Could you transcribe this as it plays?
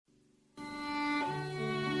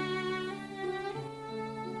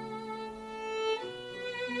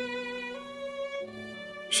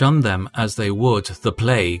Shun them as they would the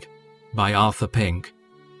plague, by Arthur Pink.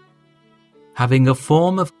 Having a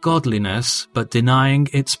form of godliness but denying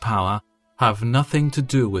its power, have nothing to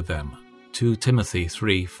do with them. 2 Timothy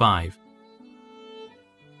 3:5.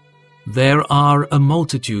 There are a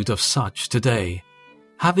multitude of such today,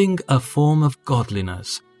 having a form of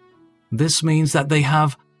godliness. This means that they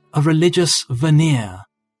have a religious veneer.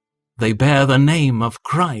 They bear the name of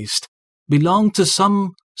Christ, belong to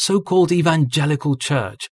some so-called evangelical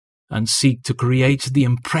church, and seek to create the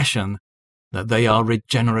impression that they are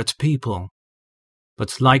regenerate people.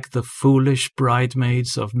 But like the foolish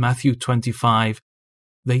bridesmaids of Matthew 25,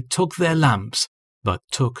 they took their lamps, but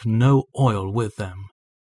took no oil with them.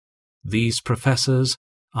 These professors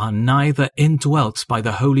are neither indwelt by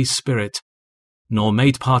the Holy Spirit, nor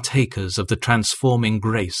made partakers of the transforming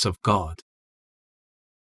grace of God.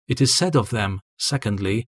 It is said of them,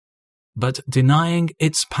 secondly, but denying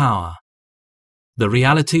its power. The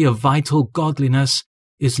reality of vital godliness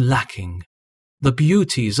is lacking. The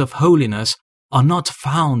beauties of holiness are not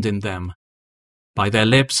found in them. By their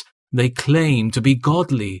lips they claim to be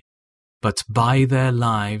godly, but by their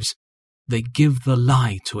lives they give the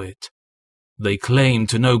lie to it. They claim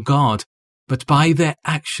to know God, but by their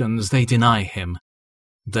actions they deny him.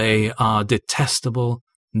 They are detestable,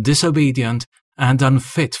 disobedient, and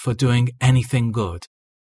unfit for doing anything good.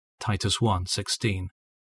 Titus 1:16.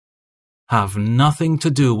 Have nothing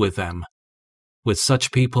to do with them. With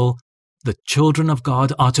such people, the children of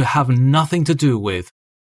God are to have nothing to do with,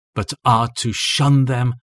 but are to shun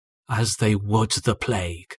them as they would the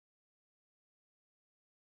plague.